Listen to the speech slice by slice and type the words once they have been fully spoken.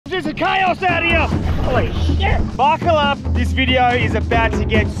there's a chaos out here. Holy shit. Buckle up. This video is about to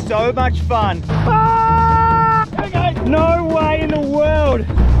get so much fun. Ah! Okay. No way in the world.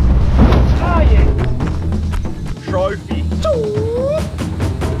 Oh yeah. Trophy.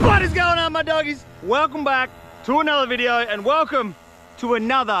 What is going on, my doggies? Welcome back to another video and welcome to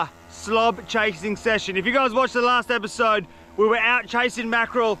another slob chasing session. If you guys watched the last episode, we were out chasing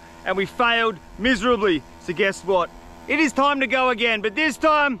mackerel and we failed miserably. So guess what? It is time to go again, but this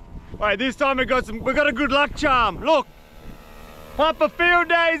time, wait, this time we got a good luck charm. Look, Papa Field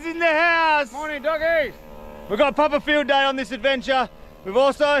Day's in the house. Morning, doggies. We've got Papa Field Day on this adventure. We've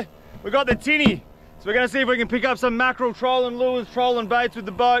got the tinny. So we're gonna see if we can pick up some mackerel, trolling lures, trolling baits with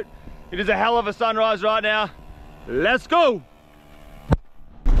the boat. It is a hell of a sunrise right now. Let's go.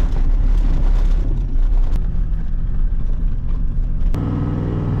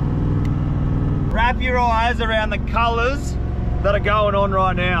 Wrap your eyes around the colors that are going on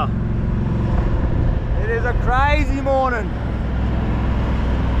right now. It is a crazy morning.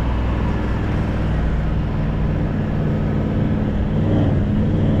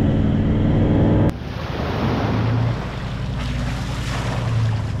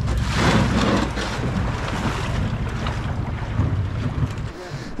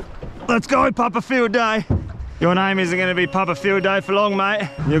 Let's go, Papa Field Day. Your name isn't going to be Papa Field Day for long, mate.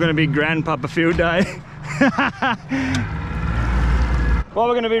 You're going to be Grand Papa Field Day. What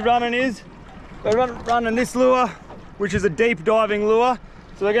we're going to be running is, we're running this lure, which is a deep diving lure.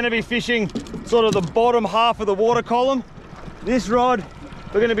 So we're going to be fishing sort of the bottom half of the water column. This rod,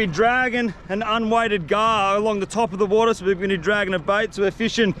 we're going to be dragging an unweighted gar along the top of the water. So we're going to be dragging a bait. So we're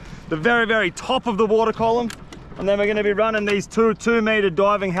fishing the very, very top of the water column. And then we're going to be running these 2 meter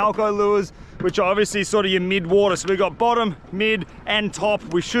diving Halco lures, which are obviously sort of your mid water. So we've got bottom, mid and top.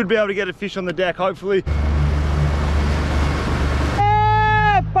 We should be able to get a fish on the deck, hopefully.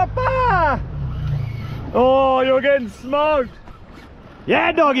 Yeah, Papa! Oh, you're getting smoked.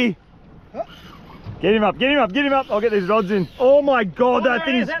 Yeah, doggy. Get him up, get him up, get him up. I'll get these rods in. Oh my God, that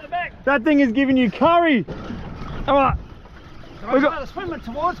thing is giving you curry. All right. He's swimming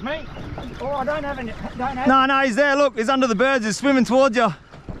towards me. Oh, I don't have any. No, he's there. Look, he's under the birds. He's swimming towards you.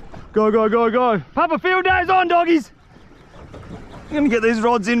 Go, go, go, go. Papa Field Day's on, doggies. I'm going to get these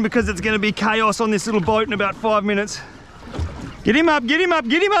rods in because it's going to be chaos on this little boat in about 5 minutes. Get him up, get him up,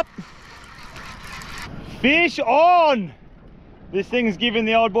 get him up. Fish on. This thing's giving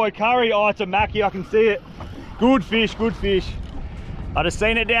the old boy curry. Oh, it's a mackie. I can see it. Good fish, good fish. I just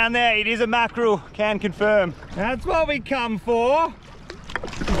seen it down there. It is a mackerel, can confirm. That's what we come for.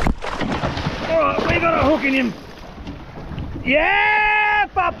 All right, we got a hook in him. Yeah,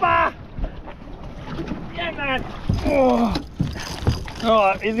 Papa! Yeah, man. Oh. All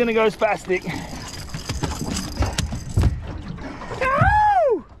right, he's gonna go spastic.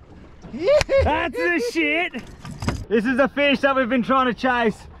 Oh! That's the shit. This is the fish that we've been trying to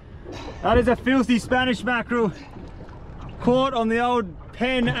chase. That is a filthy Spanish mackerel. Caught on the old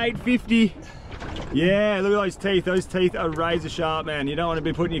Penn 850. Yeah, look at those teeth. Those teeth are razor sharp, man. You don't want to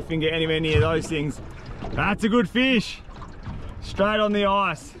be putting your finger anywhere near those things. That's a good fish. Straight on the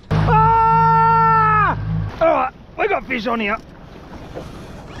ice. Ah! All right, we got fish on here.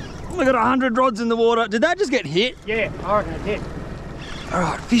 We got 100 rods in the water. Did that just get hit? Yeah, I reckon it hit. All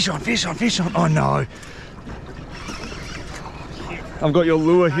right, fish on, fish on, fish on. Oh no. I've got your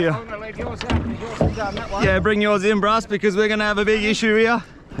lure here. I'm gonna leave yours out because yours is going that way. Yeah, bring yours in, Brass, because we're gonna have a big issue here.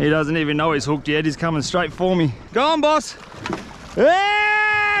 He doesn't even know he's hooked yet. He's coming straight for me. Go on, boss.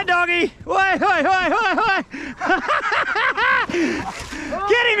 Yeah, doggy. Wait. Get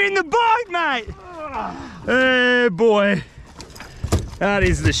him in the boat, mate. Hey, boy. That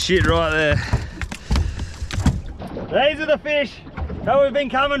is the shit right there. These are the fish that we've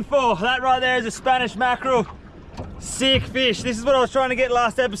been coming for. That right there is a Spanish mackerel. Sick fish. This is what I was trying to get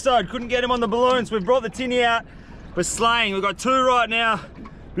last episode. Couldn't get him on the balloons. We've brought the tinny out. We're slaying. We've got 2 right now.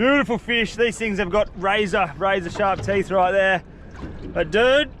 Beautiful fish. These things have got razor sharp teeth right there. But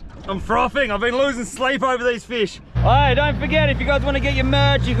dude, I'm frothing. I've been losing sleep over these fish. Hey, don't forget, if you guys want to get your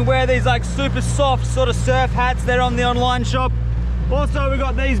merch, you can wear these like super soft sort of surf hats. They're on the online shop. Also, we've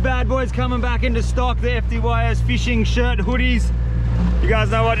got these bad boys coming back into stock. The FDYS fishing shirt hoodies. You guys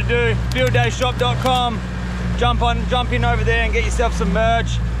know what to do. FieldDayShop.com. Jump in over there and get yourself some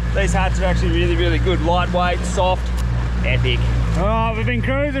merch. These hats are actually really, really good. Lightweight, soft, epic. All right, we've been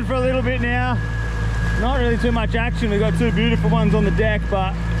cruising for a little bit now. Not really too much action. We've got 2 beautiful ones on the deck,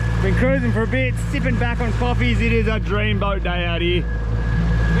 but we've been cruising for a bit, sipping back on coffees. It is a dream boat day out here.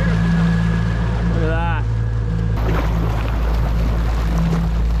 Look at that.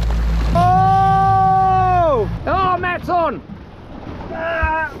 Oh! Oh, Matt's on!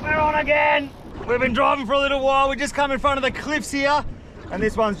 Where again. We've been driving for a little while. We just come in front of the cliffs here, and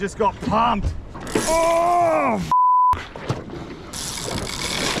this one's just got pumped. Oh!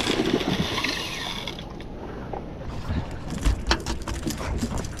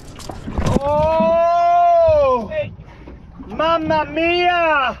 Oh! Hey. Mamma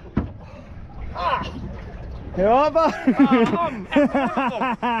mia! Ah. Yeah,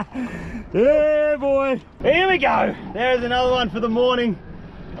 boy. Here we go. There's another one for the morning.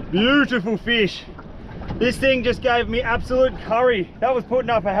 Beautiful fish. This thing just gave me absolute curry. That was putting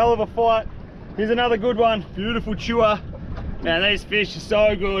up a hell of a fight. Here's another good one. Beautiful chewer. Man, these fish are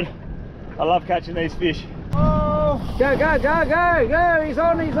so good. I love catching these fish. Oh, go, go, go, go, go. He's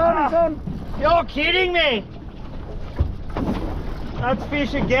on, he's on, he's on. You're kidding me. That's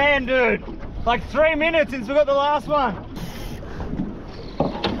fish again, dude. Like 3 minutes since we got the last one.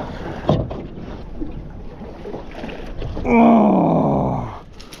 Oh,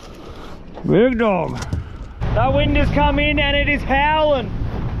 big dog. That wind has come in and it is howling.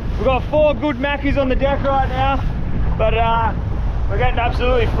 We've got 4 good mackies on the deck right now, but we're getting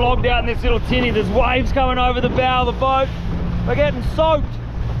absolutely flogged out in this little tinny. There's waves coming over the bow of the boat. We're getting soaked.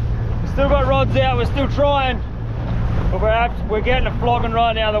 We've still got rods out, we're still trying. But we're getting a flogging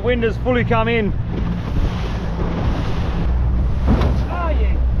right now. The wind has fully come in. Oh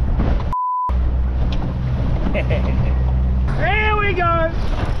yeah. Here we go.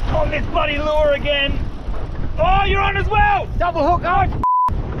 On this bloody lure again. Oh, you're on as well. Double hook on.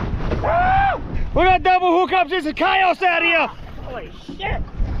 Woo! We got double hookups. There's a chaos out here. Holy shit.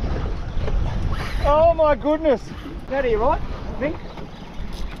 Oh my goodness. That here, right? I think.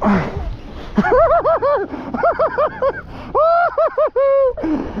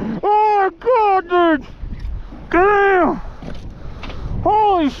 Oh god, dude! Damn!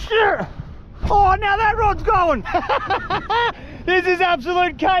 Holy shit! Oh, now that rod's going! This is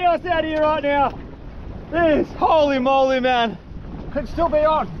absolute chaos out here right now. This, holy moly, man! Could still be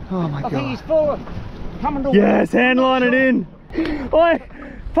on. Oh my I god! think he's full. Coming to. Yes, hand line it in. Like,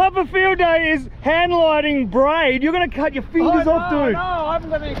 Papa Field Day is hand lining braid. You're gonna cut your fingers off, dude. No, I haven't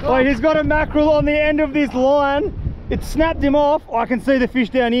got any gloves. Oh, he's got a mackerel on the end of this line. It snapped him off. Oh, I can see the fish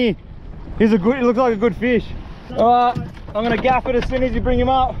down here. He's a good. It looks like a good fish. All right, I'm gonna gaff it as soon as you bring him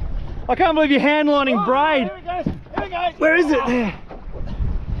up. I can't believe you're hand lining braid. Here he goes. Here he goes. Where is it? There.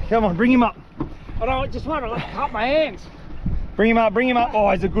 Come on, bring him up. I don't just want to cut my hands. Bring him up. Bring him up.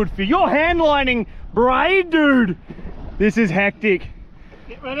 Oh, he's a good fish. You're hand lining braid, dude. This is hectic.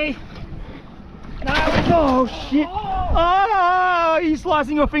 Get ready. No. Oh shit. Oh, he's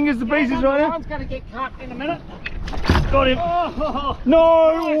slicing your fingers to pieces right now. One's going to get cut in a minute. Got him. Oh.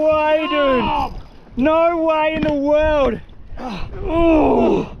 No way, dude. No way in the world.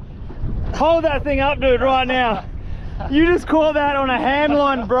 Ooh. Hold that thing up, dude, right now. You just caught that on a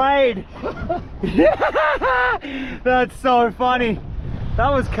handline braid. That's so funny. That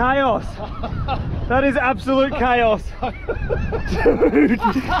was chaos. That is absolute chaos. Dude.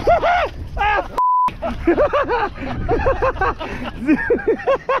 Fuck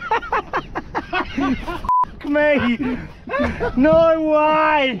me. No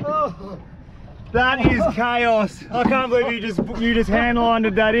way. That is chaos. I can't believe you just hand-lined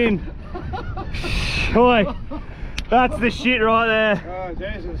that in. Boy, that's the shit right there. Oh,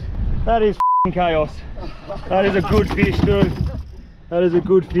 Jesus. That is chaos. That is a good fish, dude. That is a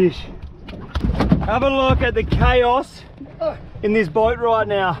good fish. Have a look at the chaos in this boat right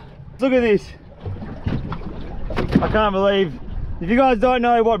now. Look at this. I can't believe. If you guys don't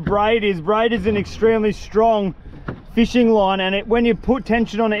know what braid is an extremely strong fishing line, and when you put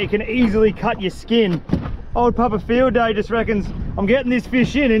tension on it, it can easily cut your skin. Old Papa Field Day just reckons, I'm getting this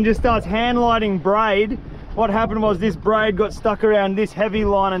fish in, and just starts hand lining braid. What happened was this braid got stuck around this heavy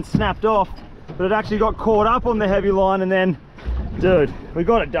line and snapped off, but it actually got caught up on the heavy line, and then, dude, we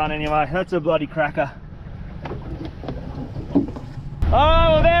got it done anyway. That's a bloody cracker. Oh,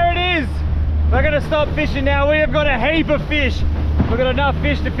 well, there it is. We're gonna stop fishing now. We have got a heap of fish. We've got enough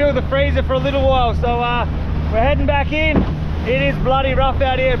fish to fill the freezer for a little while, so we're heading back in. It is bloody rough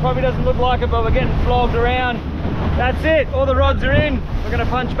out here. It probably doesn't look like it, but we're getting flogged around. That's it, all the rods are in. We're gonna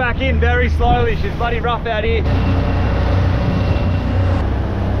punch back in very slowly. She's bloody rough out here.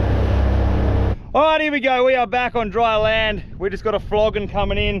 All right, here we go. We are back on dry land. We just got a flogging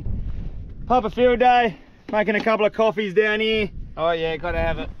coming in. Papa Field Day, making a couple of coffees down here. Oh yeah, gotta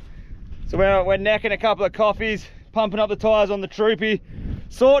have it. So we're necking a couple of coffees, pumping up the tyres on the Troopy,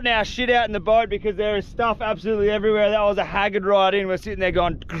 sorting our shit out in the boat because there is stuff absolutely everywhere. That was a haggard ride in. We're sitting there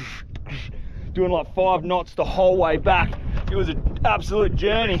going, doing like 5 knots the whole way back. It was an absolute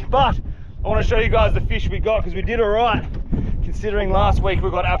journey, but I want to show you guys the fish we got because we did all right. You can considering last week we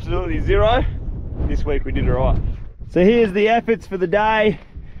got absolutely zero. This week we did all right. So here's the efforts for the day.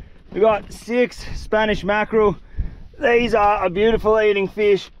 We got 6 Spanish mackerel. These are a beautiful eating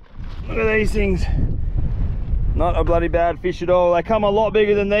fish. Look at these things. Not a bloody bad fish at all. They come a lot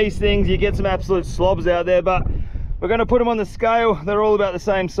bigger than these things. You get some absolute slobs out there, but we're going to put them on the scale. They're all about the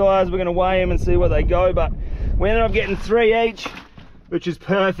same size. We're going to weigh them and see what they go, but we ended up getting 3 each, which is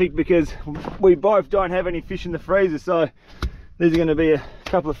perfect because we both don't have any fish in the freezer. So these are going to be a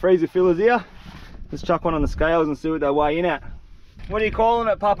couple of freezer fillers here. Let's chuck one on the scales and see what they weigh in at. What are you calling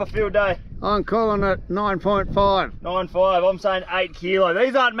it, Papa, field day? I'm calling it 9.5. 9.5, I'm saying 8 kilo.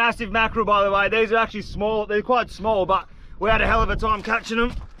 These aren't massive mackerel, by the way. These are actually small. They're quite small, but we had a hell of a time catching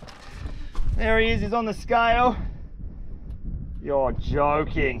them. There he is, he's on the scale. You're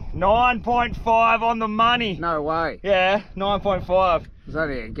joking. 9.5 on the money. No way. Yeah, 9.5. It's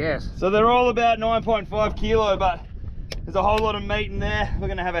only a guess. So they're all about 9.5 kilo, but there's a whole lot of meat in there. We're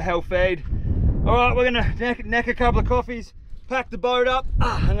gonna have a hell feed. All right, we're gonna neck a couple of coffees, pack the boat up.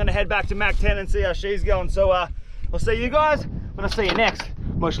 I'm gonna head back to Mac 10 and see how she's going. So I'll see you guys when I see you next.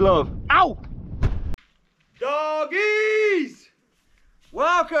 Much love. Ow! Doggies!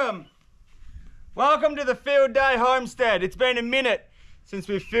 Welcome! Welcome to the Field Day Homestead. It's been a minute since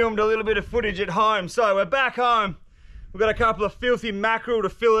we've filmed a little bit of footage at home. So we're back home. We've got a couple of filthy mackerel to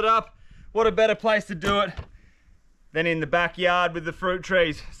fill it up. What a better place to do it than in the backyard with the fruit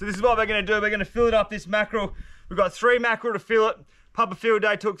trees. So this is what we're gonna do. We're gonna fill it up, this mackerel. We've got 3 mackerel to fill it. Papa Field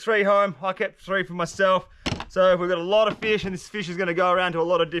Day took 3 home. I kept 3 for myself. So we've got a lot of fish, and this fish is gonna go around to a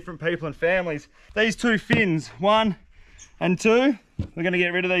lot of different people and families. These 2 fins, 1 and 2, we're gonna get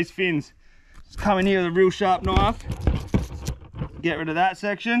rid of these fins. Just come in here with a real sharp knife. Get rid of that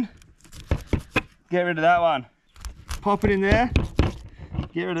section. Get rid of that one. Pop it in there.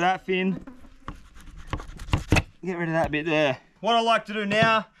 Get rid of that fin. Get rid of that bit there. What I like to do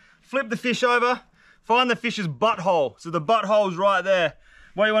now, flip the fish over, find the fish's butthole. So the butthole's right there.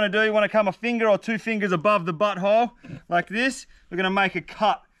 What you want to do, you want to come a finger or 2 fingers above the butthole, like this. We're going to make a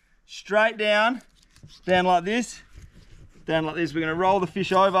cut straight down, down like this, down like this. We're going to roll the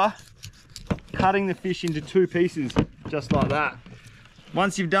fish over, cutting the fish into 2 pieces, just like that.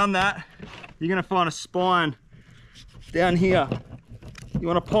 Once you've done that, you're going to find a spine down here. You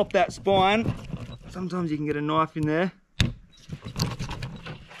want to pop that spine. Sometimes you can get a knife in there.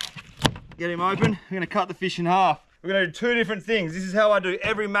 Get him open. We're going to cut the fish in half. We're going to do 2 different things. This is how I do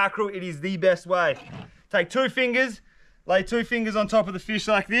every mackerel. It is the best way. Take 2 fingers, lay 2 fingers on top of the fish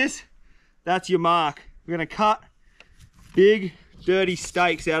like this. That's your mark. We're going to cut big, dirty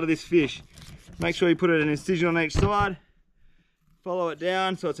steaks out of this fish. Make sure you put an incision on each side. Follow it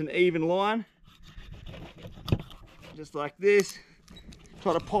down so it's an even line. Just like this.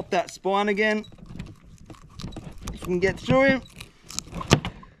 Try to pop that spine again. If we can get through him.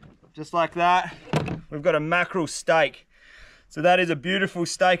 Just like that. We've got a mackerel steak. So that is a beautiful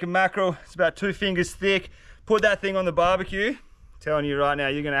steak of mackerel. It's about 2 fingers thick. Put that thing on the barbecue. I'm telling you right now,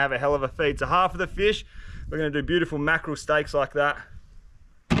 you're gonna have a hell of a feed. So half of the fish, we're gonna do beautiful mackerel steaks like that.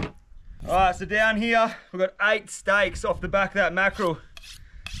 All right, so down here, we've got 8 steaks off the back of that mackerel.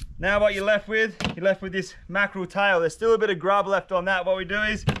 Now what you're left with this mackerel tail. There's still a bit of grub left on that. What we do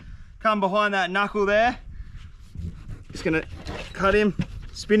is come behind that knuckle there. Just gonna cut him,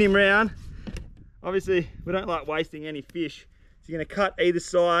 spin him round. Obviously, we don't like wasting any fish. So you're gonna cut either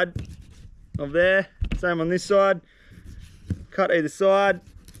side of there. Same on this side. Cut either side.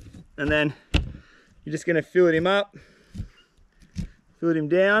 And then you're just gonna fillet him up. Fillet him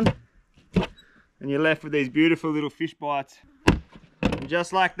down. And you're left with these beautiful little fish bites. And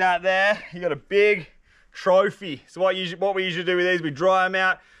just like that there, you got a big trophy. So what we usually do with these, we dry them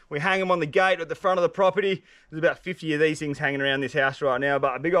out, we hang them on the gate at the front of the property. There's about 50 of these things hanging around this house right now,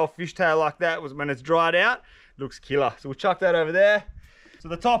 but a big old fishtail like that, was when it's dried out, it looks killer. So we'll chuck that over there. So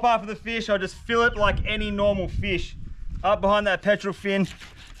the top half of the fish, I just fill it like any normal fish. Up behind that petrel fin,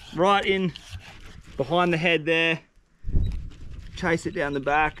 right in behind the head there. Chase it down the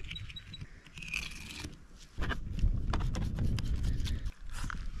back.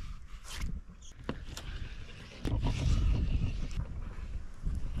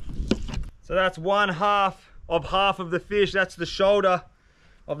 So that's 1/2 of half of the fish. That's the shoulder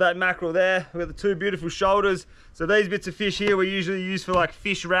of that mackerel there. We've got the 2 beautiful shoulders. So these bits of fish here we usually use for like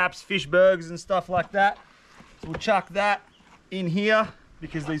fish wraps, fish burgers and stuff like that. So we'll chuck that in here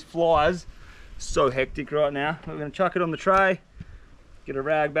because these flies are so hectic right now. We're gonna chuck it on the tray, get a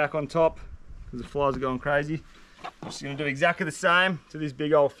rag back on top because the flies are going crazy. I'm just gonna do exactly the same to this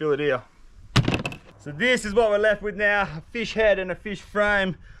big old fillet here. So this is what we're left with now, a fish head and a fish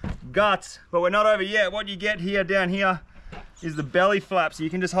frame, guts, but we're not over yet. What you get here, down here, is the belly flap. So you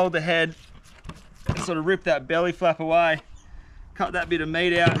can just hold the head and sort of rip that belly flap away. Cut that bit of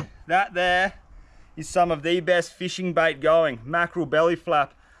meat out. That there is some of the best fishing bait going, mackerel belly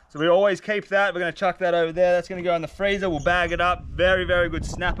flap. So we always keep that. We're gonna chuck that over there. That's gonna go in the freezer. We'll bag it up. Very, very good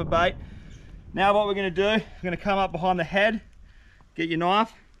snapper bait. Now what we're gonna do, we're gonna come up behind the head, get your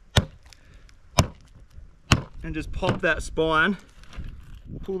knife, and just pop that spine.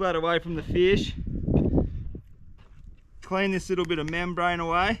 Pull that away from the fish. Clean this little bit of membrane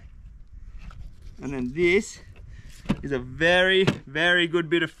away. And then this is a very, very good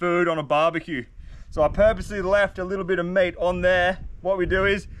bit of food on a barbecue. So I purposely left a little bit of meat on there. What we do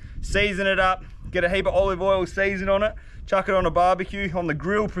is season it up, get a heap of olive oil season on it, chuck it on a barbecue, on the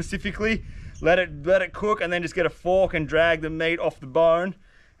grill specifically, let it cook, and then just get a fork and drag the meat off the bone.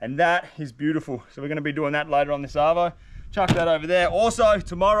 And that is beautiful. So we're gonna be doing that later on this arvo. Chuck that over there. Also,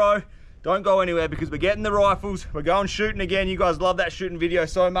 tomorrow, don't go anywhere because we're getting the rifles. We're going shooting again. You guys love that shooting video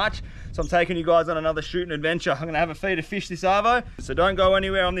so much. So I'm taking you guys on another shooting adventure. I'm gonna have a feed of fish this arvo. So don't go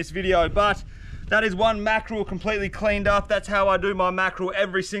anywhere on this video, but that is one mackerel completely cleaned up. That's how I do my mackerel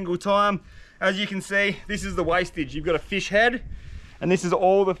every single time. As you can see, this is the wastage. You've got a fish head, and this is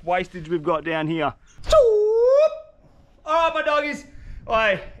all the wastage we've got down here. All right, my doggies.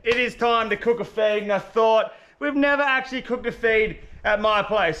 Hey, it is time to cook a feed, and I thought we've never actually cooked a feed at my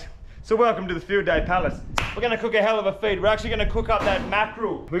place. So welcome to the Field Day Palace. We're gonna cook a hell of a feed. We're actually gonna cook up that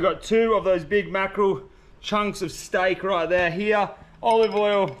mackerel. We've got 2 of those big mackerel chunks of steak right there. Here, olive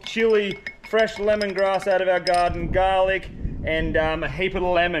oil, chili, fresh lemongrass out of our garden, garlic, and a heap of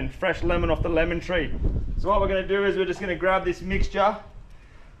lemon, fresh lemon off the lemon tree. So what we're gonna do is we're just gonna grab this mixture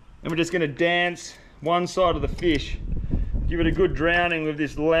and we're just gonna dance one side of the fish. Give it a good drowning with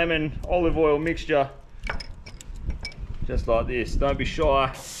this lemon olive oil mixture. Just like this, don't be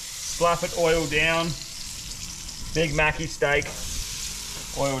shy. Slap it, oil down. Big Mackie steak,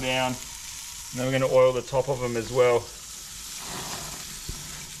 oil down. And then we're gonna oil the top of them as well.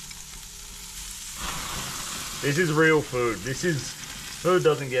 This is real food. Food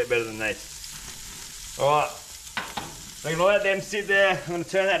doesn't get better than this. All right, so I'm gonna let them sit there. I'm gonna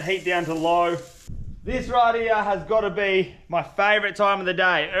turn that heat down to low. This right here has gotta be my favorite time of the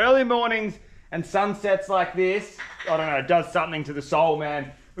day. Early mornings and sunsets like this, I don't know, it does something to the soul,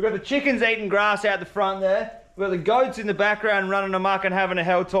 man. We've got the chickens eating grass out the front there. We've got the goats in the background running amok and having a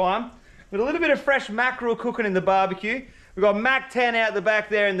hell time. We've got a little bit of fresh mackerel cooking in the barbecue. We've got Mac 10 out the back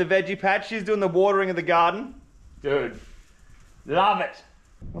there in the veggie patch. She's doing the watering of the garden. Dude, love it.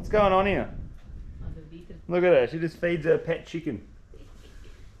 What's going on here? Look at her, she just feeds her pet chicken.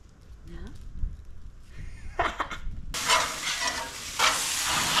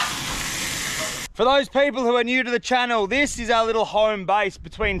 For those people who are new to the channel, this is our little home base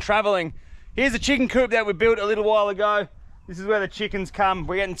between traveling. Here's a chicken coop that we built a little while ago. This is where the chickens come.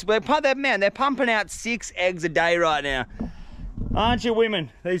 They're pumping out 6 eggs a day right now. Aren't you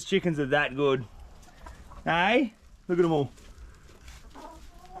women? These chickens are that good. Hey, look at them all.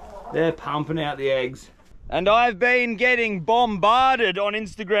 They're pumping out the eggs. And I've been getting bombarded on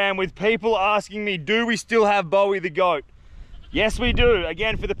Instagram with people asking me, do we still have Bowie the goat? Yes, we do.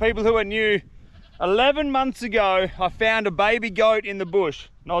 Again, for the people who are new, 11 months ago, I found a baby goat in the bush.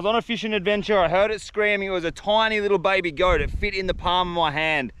 And I was on a fishing adventure, I heard it screaming. It was a tiny little baby goat. It fit in the palm of my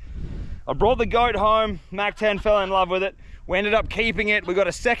hand. I brought the goat home, Mac 10 fell in love with it. We ended up keeping it. We got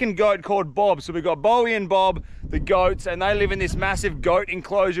a second goat called Bob. So we got Bowie and Bob, the goats, and they live in this massive goat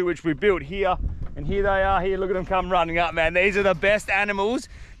enclosure which we built here. And here they are here, look at them come running up, man. These are the best animals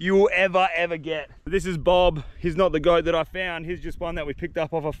you will ever get. This is Bob. He's not the goat that I found. He's just one that we picked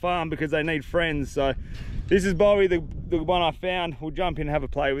up off a farm because they need friends. So this is Bowie, the one I found. We'll jump in and have a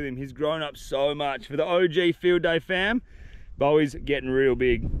play with him. He's grown up so much. For the OG Field Day fam, Bowie's getting real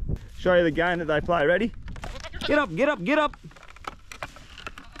big. Show you the game that they play. Ready? Get up, get up, get up.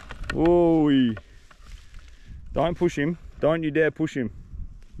 Ooh. Don't push him. Don't you dare push him.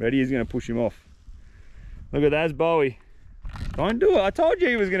 Ready? He's gonna push him off. Look at that, that's Bowie. Don't do it. I told you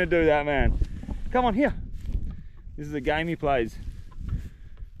he was gonna do that, man. Come on, here. This is a game he plays.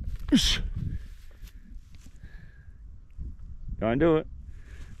 Don't do it.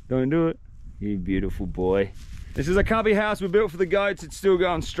 Don't do it. You beautiful boy. This is a cubby house we built for the goats. It's still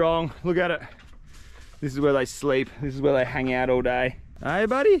going strong. Look at it. This is where they sleep. This is where they hang out all day. Hey,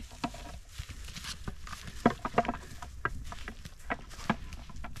 buddy.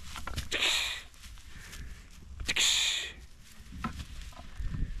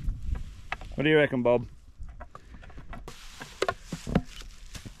 What do you reckon, Bob?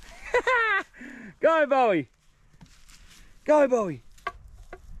 Go, Bowie. Go, Bowie.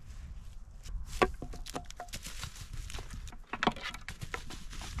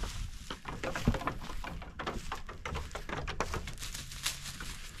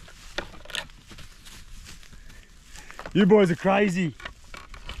 You boys are crazy.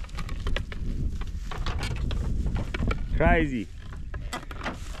 Crazy.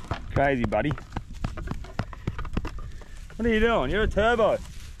 Crazy, buddy. What are you doing? You're a turbo.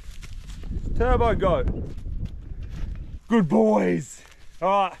 Turbo goat. Good boys.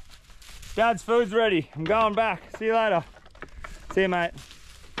 All right, Dad's food's ready. I'm going back. See you later. See you, mate.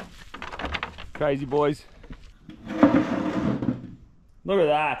 Crazy boys. Look at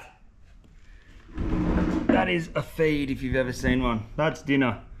that. That is a feed if you've ever seen one. That's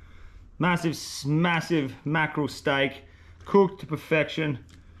dinner. Massive, massive mackerel steak, cooked to perfection.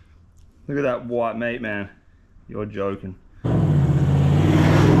 Look at that white meat, man. You're joking.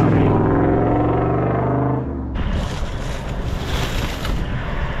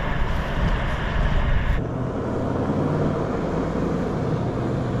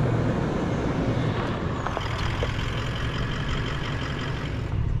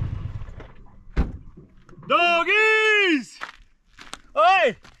 Doggies!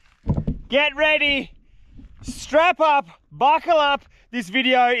 Oi! Get ready, strap up, buckle up. This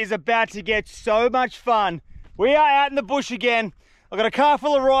video is about to get so much fun. We are out in the bush again. I've got a car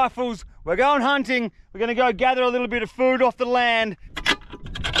full of rifles. We're going hunting. We're gonna go gather a little bit of food off the land.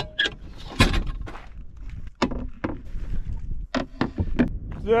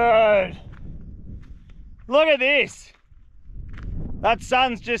 Dude, look at this. That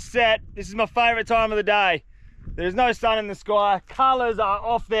sun's just set. This is my favorite time of the day. There's no sun in the sky. Colors are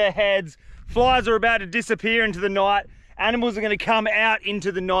off their heads. Flies are about to disappear into the night. Animals are going to come out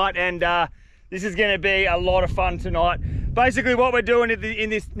into the night, and this is going to be a lot of fun tonight. Basically what we're doing in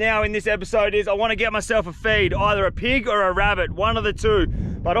this episode is I want to get myself a feed, either a pig or a rabbit, one of the two.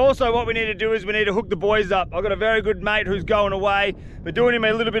 But also what we need to do is we need to hook the boys up. I've got a very good mate who's going away. We're doing him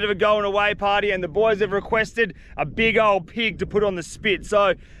a little bit of a going away party, and the boys have requested a big old pig to put on the spit.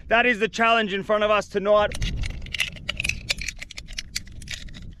 So that is the challenge in front of us tonight.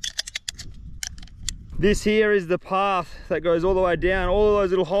 This here is the path that goes all the way down. All of those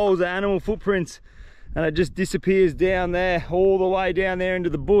little holes are animal footprints, and it just disappears down there, all the way down there into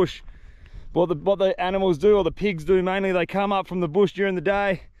the bush. What the animals do, or the pigs do mainly, they come up from the bush during the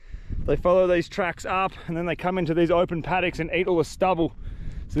day, they follow these tracks up, and then they come into these open paddocks and eat all the stubble.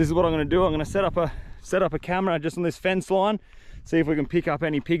 So this is what I'm going to do. I'm going to set up a camera just on this fence line, see if we can pick up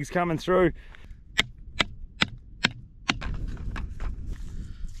any pigs coming through.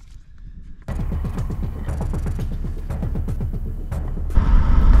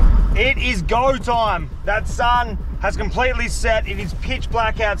 It is go time. That sun has completely set. It is pitch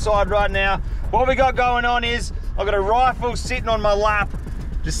black outside right now. What we got going on is I've got a rifle sitting on my lap,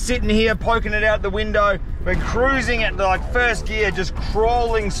 just sitting here poking it out the window. We're cruising at like first gear, just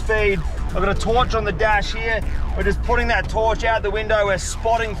crawling speed. I've got a torch on the dash here. We're just putting that torch out the window. We're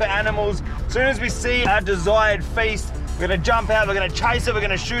spotting for animals. As soon as we see our desired feast, we're gonna jump out, we're gonna chase it, we're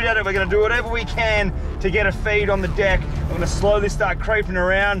gonna shoot at it, we're gonna do whatever we can to get a feed on the deck. I'm gonna slowly start creeping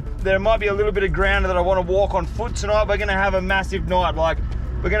around. There might be a little bit of ground that I wanna walk on foot tonight. We're gonna have a massive night. Like,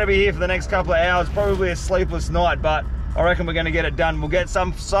 we're gonna be here for the next couple of hours, probably a sleepless night, but I reckon we're gonna get it done. We'll get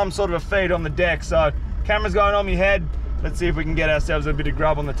some sort of a feed on the deck. So, camera's going on my head. Let's see if we can get ourselves a bit of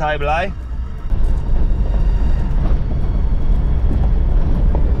grub on the table, eh?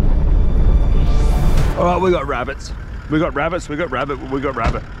 All right, we got rabbits. We got rabbits, we got rabbit, we got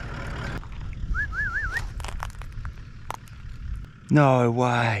rabbit. No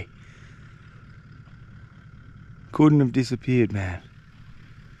way. Couldn't have disappeared, man.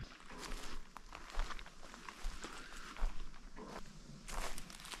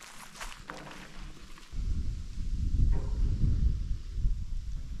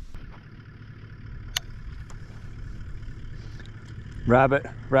 Rabbit,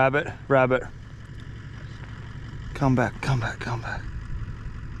 rabbit, rabbit. Come back, come back, come back.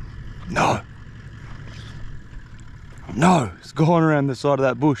 No. No, it's gone around the side of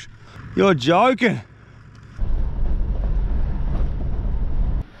that bush. You're joking.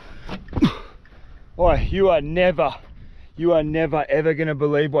 Boy, you are never ever gonna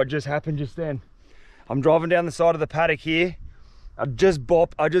believe what just happened just then. I'm driving down the side of the paddock here. I just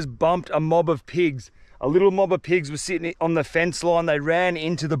bumped a mob of pigs. A little mob of pigs was sitting on the fence line. They ran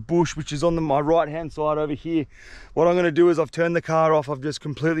into the bush, which is on my right hand side over here. What I'm gonna do is I've turned the car off. I've just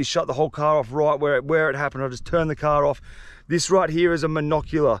completely shut the whole car off right where it happened. I just turned the car off. This right here is a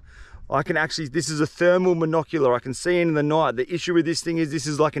monocular. This is a thermal monocular. I can see in the night. The issue with this thing is this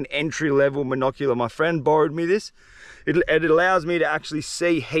is like an entry level monocular. My friend borrowed me this. It allows me to actually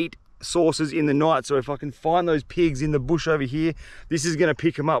see heat sources in the night. So if I can find those pigs in the bush over here, this is going to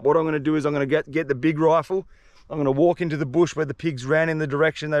pick them up. What I'm going to do is I'm going to get the big rifle. I'm gonna walk into the bush where the pigs ran in the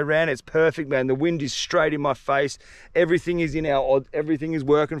direction they ran. It's perfect, man. The wind is straight in my face. Everything is in our odds. Everything is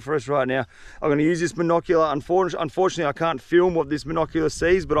working for us right now. I'm gonna use this binocular. Unfortunately, I can't film what this binocular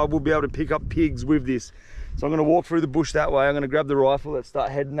sees, but I will be able to pick up pigs with this. So I'm gonna walk through the bush that way. I'm gonna grab the rifle. Let's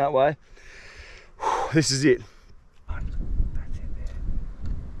start heading that way. This is it. That's it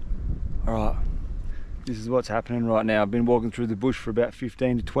there. All right, this is what's happening right now. I've been walking through the bush for about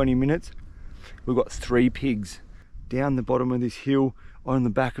 15 to 20 minutes. We've got 3 pigs down the bottom of this hill on the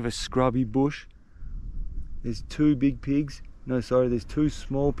back of a scrubby bush. There's 2 big pigs. No, sorry, there's 2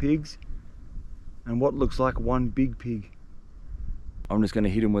 small pigs and what looks like 1 big pig. I'm just gonna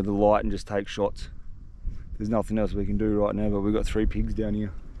hit them with the light and just take shots. There's nothing else we can do right now, but we've got 3 pigs down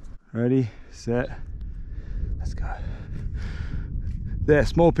here. Ready, set, let's go. There,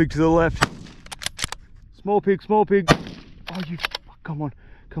 small pig to the left. Small pig, small pig. Oh, you, come on,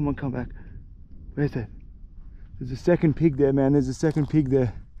 come back. Where's that? There's a second pig there, man. There's a second pig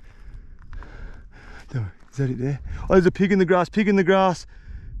there. Is that it there? Oh, there's a pig in the grass, pig in the grass.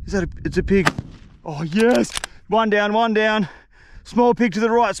 Is that it's a pig. Oh, yes. One down, one down. Small pig to the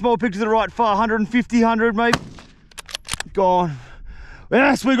right, small pig to the right. Far, 150, 100 maybe. Gone.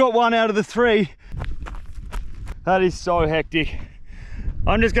 Yes, we got 1 out of the 3. That is so hectic.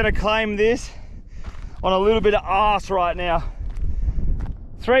 I'm just gonna claim this on a little bit of arse right now.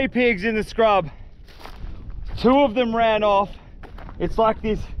 3 pigs in the scrub. 2 of them ran off. It's like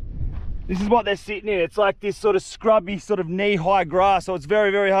this is what they're sitting in. It's like this sort of scrubby, sort of knee-high grass, so it's very,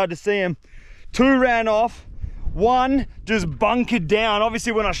 very hard to see them. 2 ran off. 1 just bunkered down.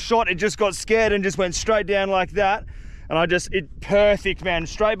 Obviously when I shot, it just got scared and just went straight down like that. And perfect, man.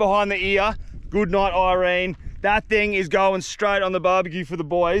 Straight behind the ear. Good night, Irene. That thing is going straight on the barbecue for the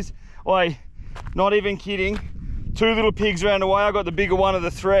boys. Oi, not even kidding. 2 little pigs ran away. I got the bigger one of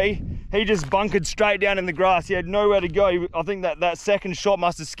the 3. He just bunkered straight down in the grass. He had nowhere to go. I think that second shot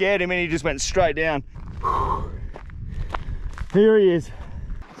must have scared him and he just went straight down. Here he is.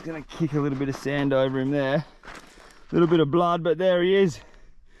 Just gonna kick a little bit of sand over him there. A little bit of blood, but there he is.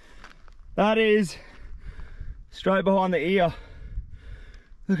 That is straight behind the ear.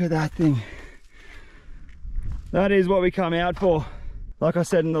 Look at that thing. That is what we come out for. Like I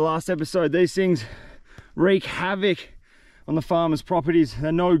said in the last episode, these things wreak havoc on the farmers' properties.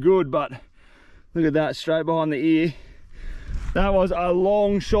 They're no good, but look at that, straight behind the ear. That was a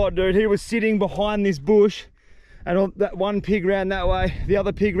long shot, dude. He was sitting behind this bush and that 1 pig ran that way. The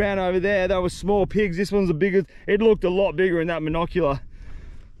other pig ran over there. That was small pigs. This one's the biggest. It looked a lot bigger in that binocular.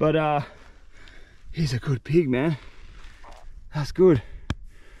 But he's a good pig, man. That's good.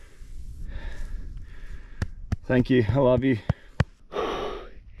 Thank you, I love you.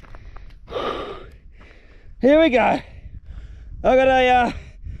 Here we go. I got a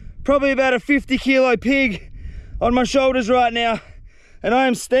probably about a 50 kilo pig on my shoulders right now, and I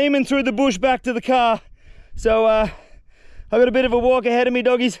am steaming through the bush back to the car. So I got a bit of a walk ahead of me,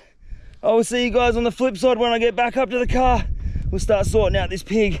 doggies. I will see you guys on the flip side when I get back up to the car. We'll start sorting out this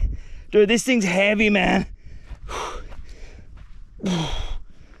pig. Dude, this thing's heavy, man. All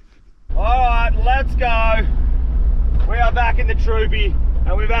right, let's go. We are back in the troopy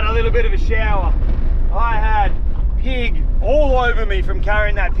and we've had a little bit of a shower. I had pig all over me from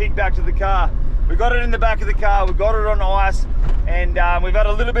carrying that pig back to the car. We got it in the back of the car, we got it on ice, and we've had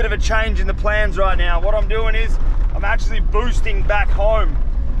a little bit of a change in the plans right now. What I'm doing is I'm actually boosting back home.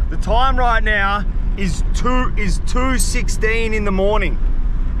 The time right now is 2:16 in the morning,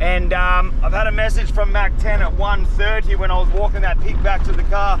 and I've had a message from Mac 10 at 1:30 when I was walking that pig back to the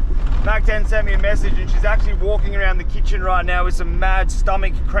car. Mac 10 sent me a message and she's actually walking around the kitchen right now with some mad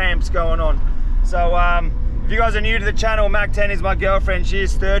stomach cramps going on. So if you guys are new to the channel, Mac 10 is my girlfriend. She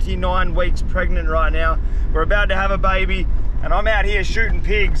is 39 weeks pregnant right now. We're about to have a baby and I'm out here shooting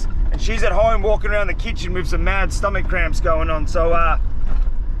pigs and she's at home walking around the kitchen with some mad stomach cramps going on. So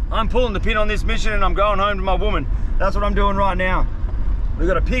I'm pulling the pin on this mission and I'm going home to my woman. That's what I'm doing right now. We've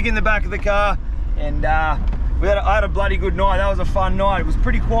got a pig in the back of the car and I had a bloody good night. That was a fun night. It was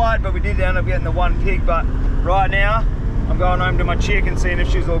pretty quiet, but we did end up getting the 1 pig. But right now, I'm going home to my chick and seeing if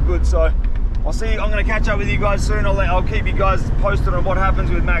she's all good. So I'll see. I'm going to catch up with you guys soon. I'll keep you guys posted on what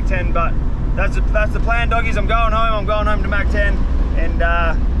happens with Mac 10. But that's the plan, doggies. I'm going home. I'm going home to Mac 10, and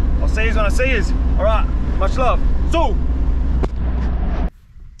I'll see you when I see you. All right. Much love. So.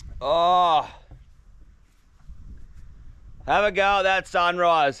 Oh. Have a go at that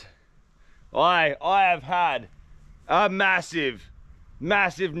sunrise. I have had a massive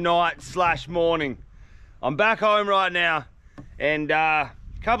night / morning. I'm back home right now and a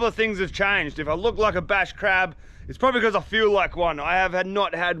couple of things have changed. If I look like a bashed crab, it's probably because I feel like one. I have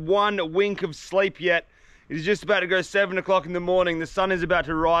not had 1 wink of sleep yet It is just about to go 7 o'clock in the morning. The sun is about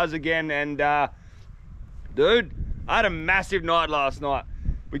to rise again, and dude, I had a massive night last night.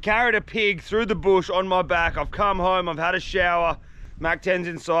 We carried a pig through the bush on my back. I've come home, I've had a shower. Mac 10's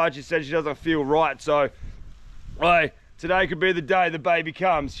inside, she said she doesn't feel right, so today could be the day the baby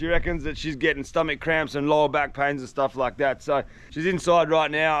comes. She reckons that she's getting stomach cramps and lower back pains and stuff like that, so she's inside right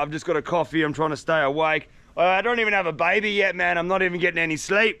now. I've just got a coffee, I'm trying to stay awake. I don't even have a baby yet, man. I'm not even getting any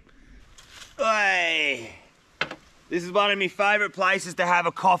sleep. This is one of my favourite places to have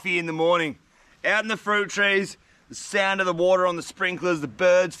a coffee in the morning. Out in the fruit trees, the sound of the water on the sprinklers, the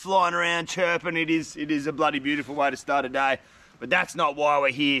birds flying around chirping. It is a bloody beautiful way to start a day. But that's not why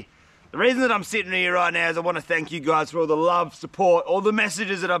we're here. The reason that I'm sitting here right now is I want to thank you guys for all the love, support, all the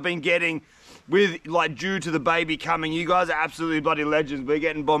messages that I've been getting with, like, due to the baby coming. You guys are absolutely bloody legends. We're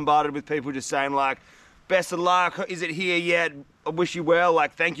getting bombarded with people just saying, like, best of luck, is it here yet? I wish you well.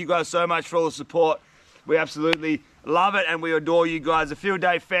 Like, thank you guys so much for all the support. We absolutely love it and we adore you guys. The Field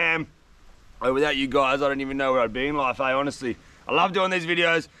Day fam, without you guys, I don't even know where I'd be in life, honestly. I love doing these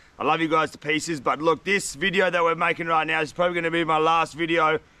videos. I love you guys to pieces, but look, this video that we're making right now is probably gonna be my last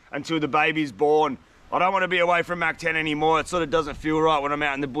video until the baby's born. I don't want to be away from Mac 10 anymore. It sort of doesn't feel right when I'm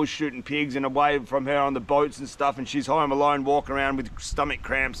out in the bush shooting pigs and away from her on the boats and stuff, and she's home alone walking around with stomach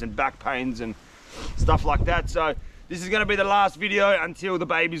cramps and back pains and stuff like that. So this is going to be the last video until the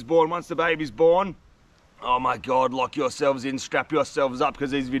baby's born. Once the baby's born, oh my God, lock yourselves in, strap yourselves up,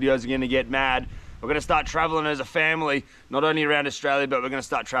 because these videos are going to get mad. We're going to start traveling as a family, not only around Australia, but we're going to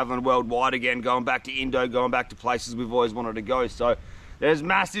start traveling worldwide again, going back to Indo, going back to places we've always wanted to go. So there's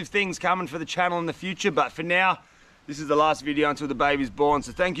massive things coming for the channel in the future, but for now, this is the last video until the baby's born.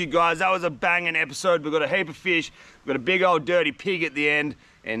 So thank you guys. That was a banging episode. We've got a heap of fish. We've got a big old dirty pig at the end.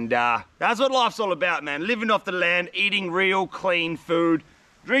 And that's what life's all about, man. Living off the land, eating real clean food,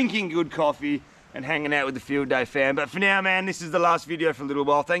 drinking good coffee, and hanging out with the Field Day fam. But for now, man, this is the last video for a little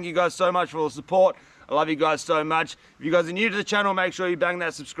while. Thank you guys so much for all the support. I love you guys so much. If you guys are new to the channel, make sure you bang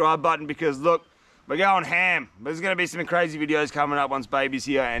that subscribe button, because look, we're going ham. There's going to be some crazy videos coming up once baby's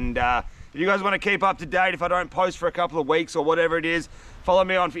here. And if you guys want to keep up to date, if I don't post for a couple of weeks or whatever it is, follow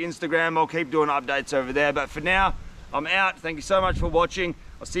me on for Instagram. I'll keep doing updates over there. But for now, I'm out. Thank you so much for watching.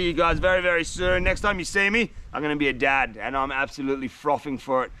 I'll see you guys very, very soon. Next time you see me, I'm going to be a dad, and I'm absolutely frothing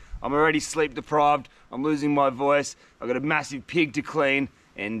for it. I'm already sleep deprived. I'm losing my voice. I've got a massive pig to clean.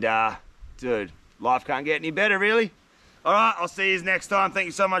 And dude, life can't get any better, really. All right, I'll see you next time. Thank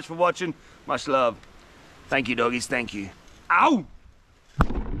you so much for watching. Much love. Thank you, doggies. Thank you. Ow!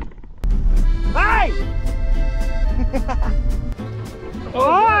 Hey!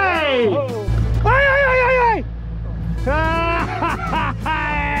 Oi! Hey, hey, hey, hey, hey!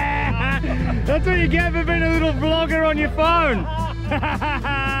 That's what you get for being a little vlogger on your phone.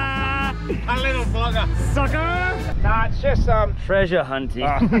 A little vlogger. Sucker! Nah, it's just treasure hunting.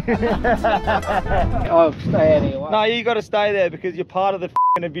 I'll stay out here. No, you got to stay there because you're part of the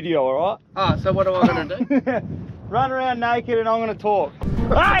video, all right? Oh, so what am I going to do? Run around naked and I'm going to talk.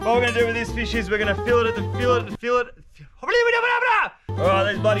 What we're going to do with this fish is we're going to fill it. All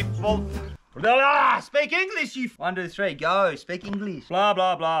right, these bloody full. Speak English, you. 1, 2, 3, go. Speak English. Blah,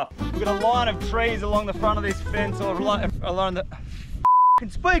 blah, blah. We've got a line of trees along the front of this fence, or along the. Can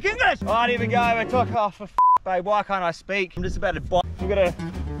speak English. All right, here we go. We talk. Oh, for babe, why can't I speak? I'm just about to bite. We've got a.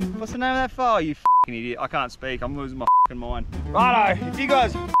 What's the name of that file? You idiot. I can't speak. I'm losing my mind. Righto. If you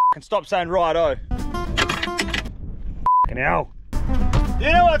guys can stop saying righto. Hell.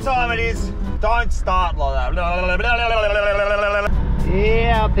 You know what time it is? Don't start like that.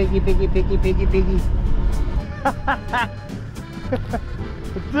 Yeah, piggy, piggy, piggy, piggy, piggy.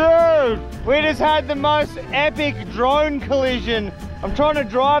 Dude, we just had the most epic drone collision. I'm trying to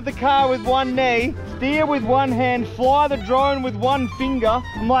drive the car with one knee, steer with one hand, fly the drone with one finger.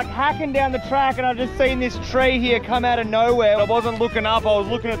 I'm like hacking down the track and I've just seen this tree here come out of nowhere. I wasn't looking up, I was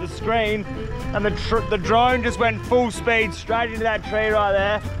looking at the screen, and the drone just went full speed straight into that tree right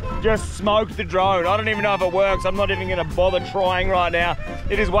there. Just smoked the drone. I don't even know if it works. I'm not even gonna bother trying right now.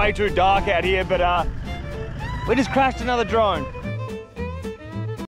 It is way too dark out here, but we just crashed another drone.